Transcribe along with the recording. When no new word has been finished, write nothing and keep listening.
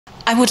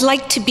I would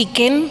like to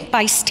begin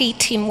by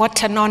stating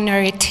what an honor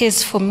it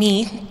is for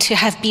me to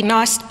have been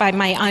asked by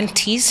my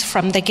aunties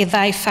from the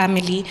Githae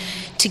family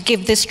to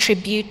give this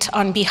tribute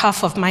on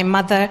behalf of my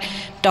mother,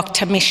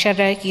 Dr.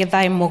 Mishere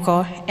Githae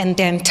Mogo, and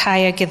the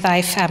entire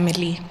Githae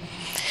family.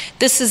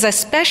 This is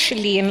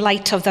especially in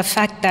light of the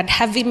fact that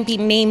having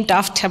been named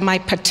after my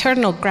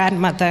paternal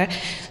grandmother,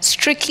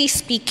 strictly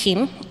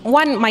speaking,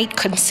 one might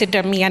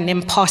consider me an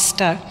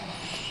imposter.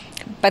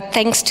 But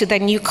thanks to the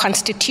new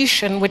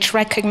constitution, which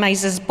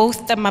recognizes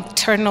both the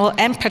maternal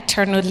and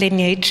paternal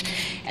lineage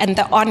and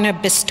the honor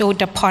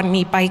bestowed upon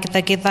me by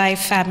the Githae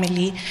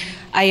family,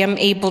 I am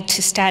able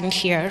to stand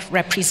here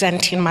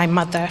representing my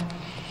mother.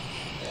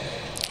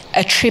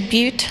 A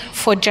tribute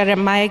for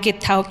Jeremiah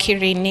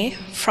Kiereini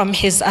from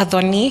his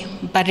Adoni,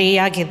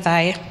 Bareya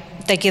Githae,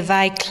 the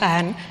Githae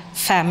clan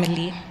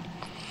family.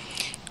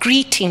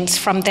 Greetings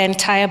from the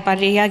entire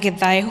Bareya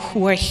Githae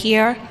who are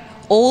here,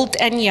 old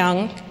and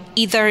young,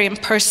 either in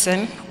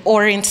person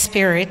or in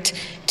spirit,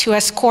 to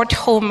escort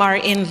home our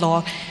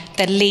in-law,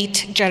 the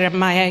late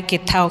Jeremiah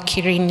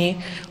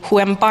Kiereini, who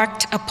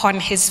embarked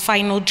upon his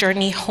final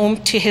journey home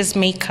to his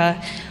Maker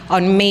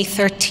on May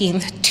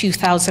 13th,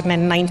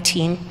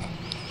 2019.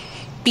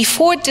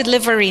 Before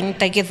delivering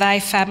the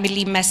Githae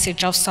family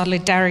message of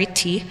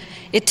solidarity,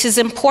 it is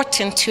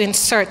important to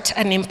insert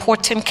an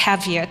important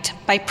caveat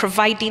by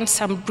providing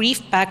some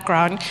brief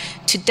background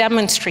to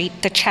demonstrate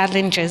the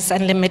challenges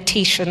and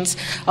limitations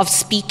of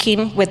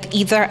speaking with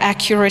either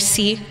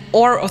accuracy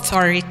or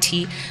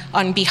authority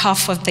on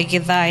behalf of the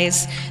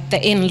Githaes,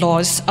 the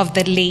in-laws of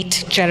the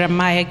late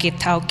Jeremiah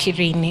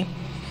Kiereini.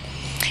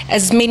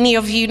 As many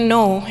of you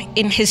know,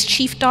 in his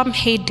chiefdom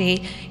heyday,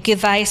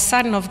 Githae,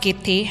 son of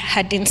Githae,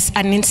 had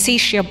an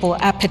insatiable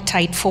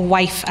appetite for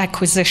wife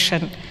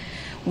acquisition.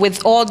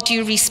 With all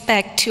due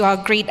respect to our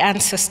great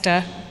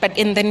ancestor, but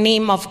in the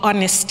name of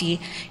honesty,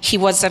 he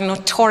was a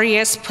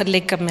notorious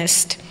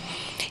polygamist.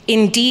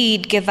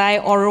 Indeed,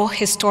 Githae oral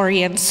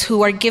historians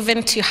who are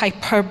given to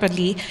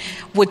hyperbole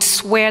would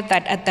swear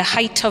that at the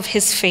height of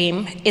his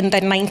fame in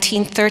the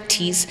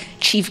 1930s,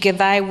 Chief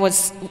Githae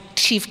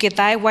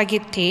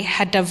Wagite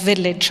had a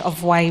village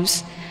of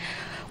wives.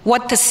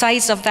 What the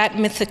size of that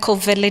mythical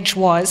village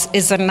was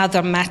is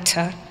another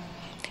matter.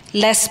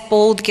 Less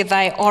bold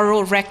Githae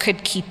oral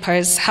record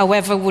keepers,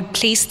 however, would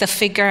place the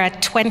figure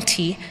at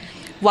 20,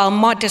 while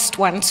modest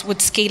ones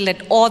would scale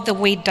it all the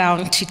way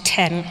down to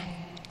 10,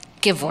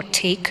 give or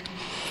take.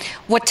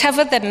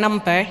 Whatever the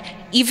number,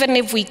 even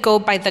if we go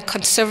by the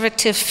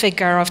conservative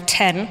figure of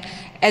 10,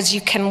 as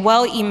you can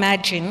well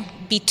imagine,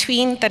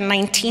 between the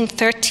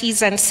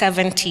 1930s and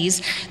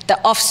 70s, the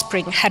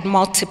offspring had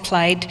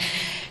multiplied,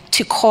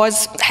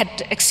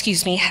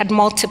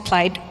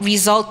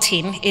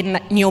 resulting in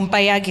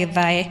Nyombaya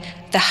Githae,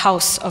 the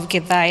house of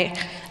Githae,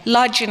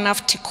 large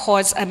enough to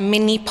cause a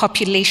mini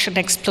population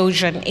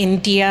explosion in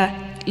Dia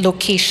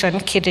location,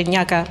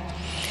 Kirinyaga.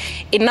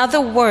 In other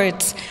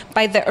words,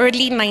 by the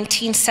early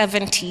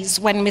 1970s,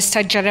 when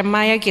Mr.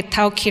 Jeremiah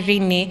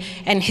Kiereini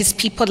and his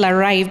people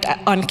arrived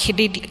on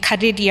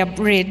Karidia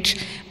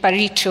Bridge,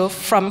 Baricho,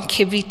 from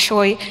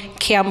Kivichoi,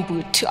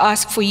 Kiambu, to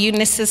ask for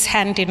Eunice's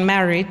hand in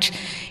marriage,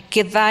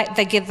 the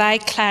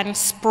Githae clan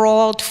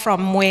sprawled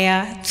from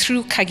Mwea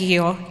through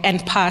Kagio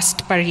and past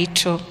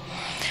Baricho.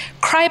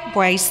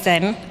 Tribe-wise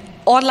then,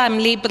 all I'm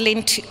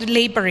laboring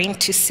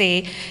to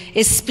say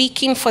is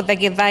speaking for the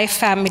Githae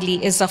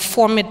family is a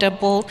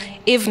formidable,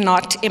 if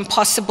not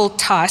impossible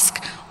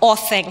task, all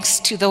thanks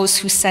to those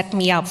who set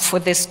me up for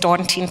this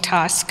daunting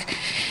task.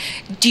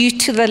 Due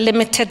to the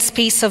limited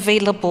space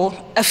available,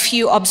 a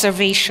few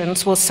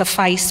observations will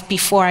suffice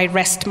before I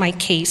rest my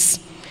case.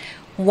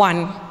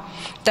 1.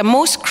 The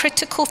most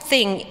critical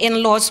thing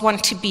in-laws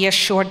want to be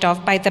assured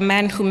of by the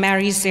man who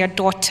marries their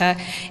daughter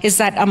is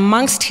that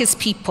amongst his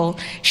people,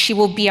 she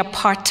will be a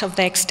part of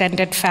the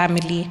extended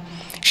family.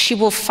 She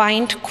will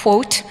find,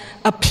 quote,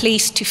 a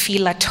place to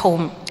feel at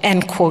home,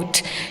 end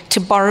quote, to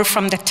borrow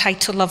from the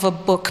title of a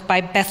book by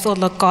Bethel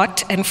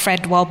Lagot and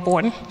Fred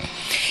Wellborn.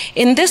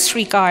 In this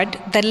regard,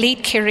 the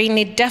late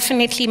Kiereini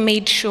definitely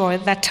made sure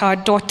that our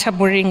daughter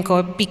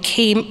Muringo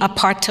became a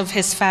part of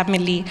his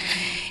family.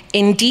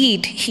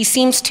 Indeed, he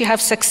seems to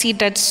have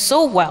succeeded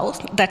so well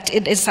that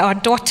it is our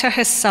daughter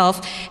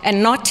herself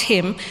and not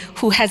him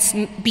who has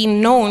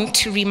been known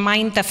to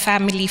remind the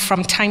family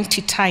from time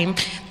to time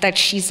that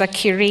she's a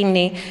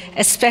Kiereini,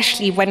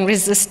 especially when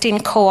resisting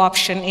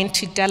co-option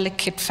into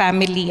delicate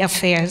family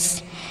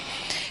affairs.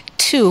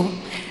 2.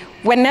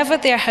 Whenever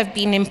there have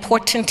been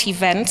important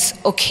events,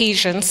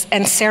 occasions,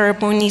 and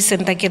ceremonies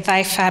in the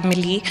Githae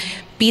family,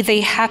 be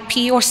they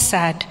happy or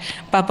sad,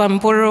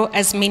 Babamburo,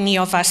 as many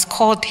of us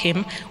called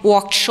him,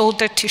 walked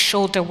shoulder to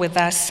shoulder with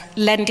us,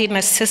 lending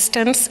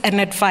assistance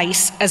and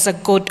advice as a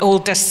good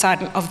older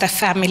son of the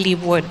family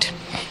would.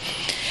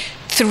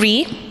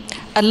 3.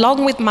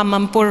 Along with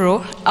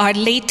Mamamburo, our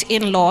late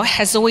in-law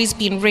has always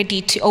been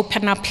ready to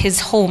open up his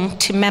home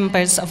to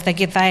members of the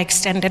Githae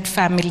extended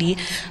family,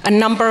 a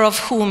number of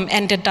whom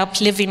ended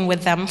up living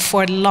with them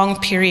for a long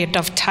period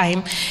of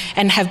time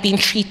and have been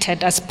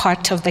treated as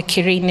part of the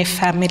Kiereini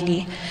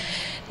family.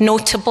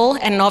 Notable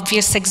and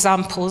obvious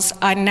examples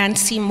are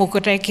Nancy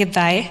Mugure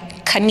Githae,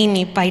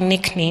 Kanini by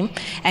nickname,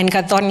 and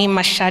Gathoni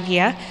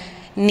Masharia,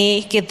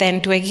 ne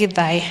Githendwe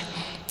Githae.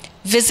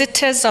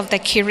 Visitors of the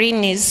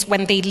Kiereinis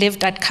when they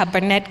lived at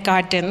Cabernet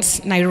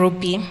Gardens,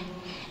 Nairobi.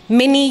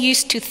 Many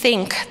used to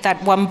think that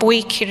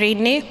Wambui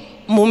Kiereini,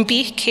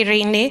 Mumbi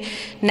Kiereini,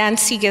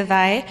 Nancy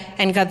Githae,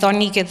 and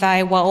Gathoni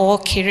Githae were all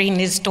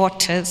Kiereini's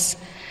daughters.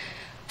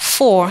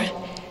 4.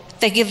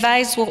 The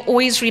Githaes will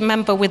always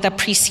remember with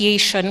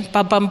appreciation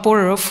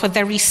Babamburo for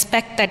the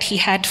respect that he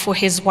had for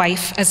his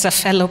wife as a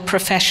fellow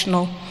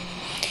professional.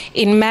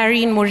 In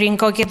marrying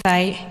Muringo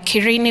Githae,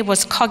 Kiereini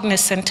was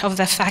cognizant of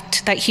the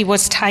fact that he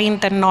was tying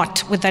the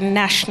knot with a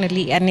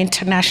nationally and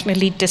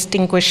internationally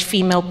distinguished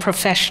female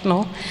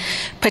professional,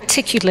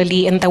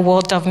 particularly in the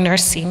world of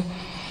nursing.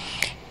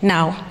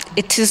 Now,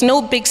 it is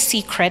no big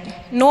secret,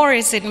 nor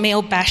is it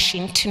male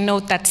bashing, to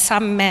note that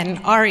some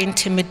men are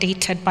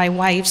intimidated by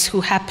wives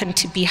who happen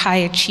to be high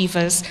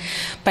achievers,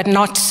 but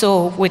not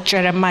so with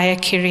Jeremiah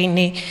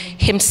Kiereini,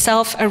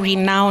 himself a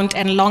renowned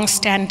and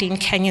long-standing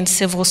Kenyan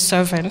civil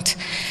servant.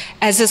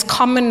 As is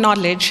common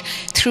knowledge,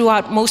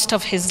 throughout most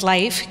of his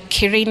life,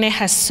 Kiereini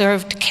has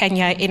served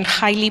Kenya in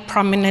highly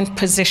prominent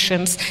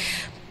positions,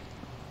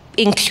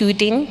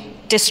 including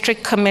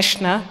District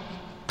Commissioner,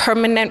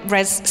 Permanent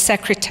Res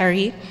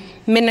Secretary,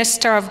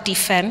 Minister of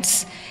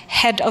Defense,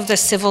 Head of the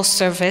Civil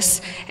Service,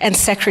 and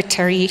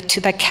Secretary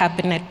to the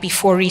Cabinet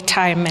before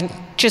retirement,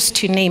 just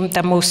to name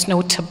the most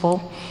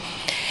notable.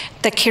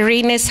 The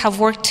Kiereinis have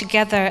worked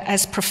together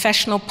as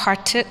professional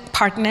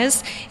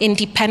partners,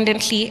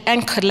 independently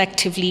and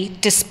collectively,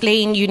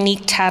 displaying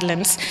unique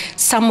talents,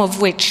 some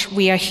of which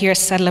we are here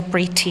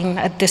celebrating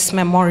at this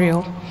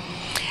memorial.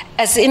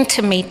 As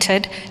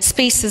intimated,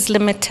 space is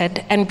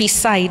limited, and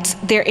besides,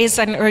 there is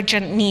an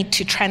urgent need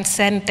to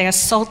transcend the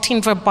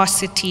assaulting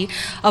verbosity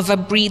of a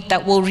breed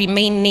that will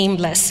remain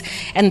nameless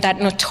and that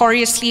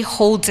notoriously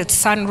holds its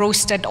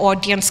sun-roasted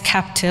audience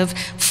captive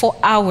for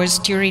hours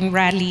during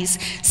rallies,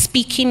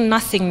 speaking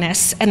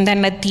nothingness, and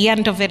then at the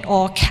end of it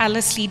all,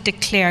 callously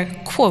declare,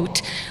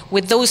 quote,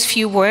 "With those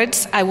few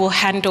words, I will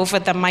hand over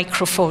the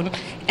microphone,"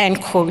 end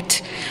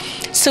quote.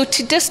 So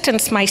to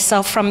distance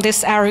myself from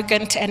this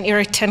arrogant and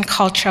irritant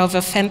culture of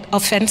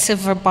offensive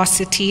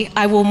verbosity,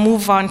 I will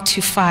move on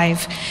to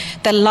 5,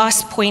 the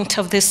last point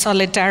of this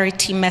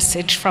solidarity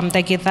message from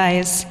the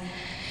Githaes.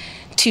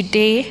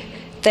 Today,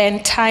 the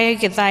entire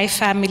Githae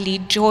family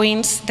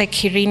joins the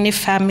Kiereini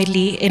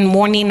family in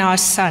mourning our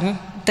son,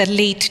 the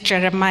late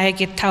Jeremiah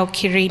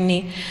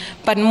Kiereini,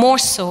 but more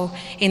so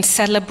in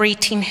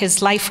celebrating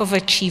his life of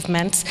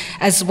achievements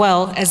as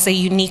well as the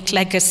unique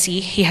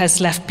legacy he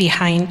has left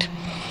behind.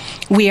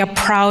 We are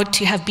proud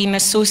to have been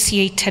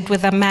associated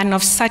with a man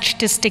of such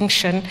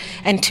distinction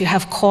and to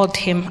have called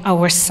him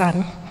our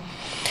son.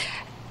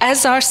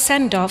 As our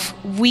send-off,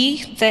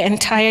 we, the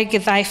entire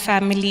Githae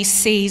family,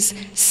 says,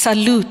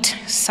 "Salute,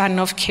 son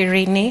of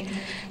Kiereini.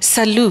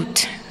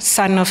 Salute,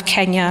 son of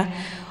Kenya.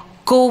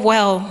 Go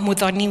well,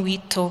 Muthoni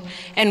Wito,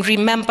 and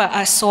remember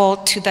us all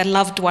to the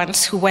loved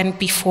ones who went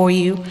before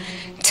you.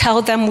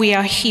 Tell them we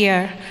are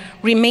here,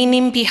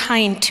 remaining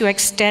behind to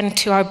extend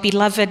to our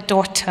beloved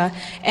daughter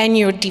and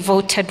your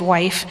devoted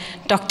wife,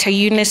 Dr.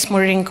 Eunice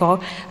Muringo,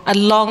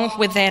 along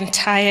with the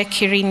entire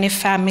Kiereini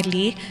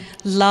family,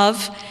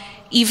 love,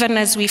 even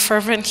as we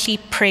fervently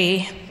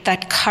pray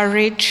that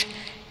courage,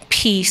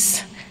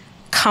 peace,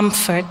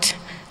 comfort,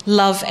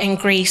 love, and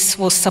grace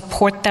will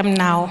support them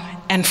now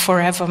and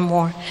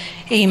forevermore.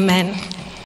 Amen."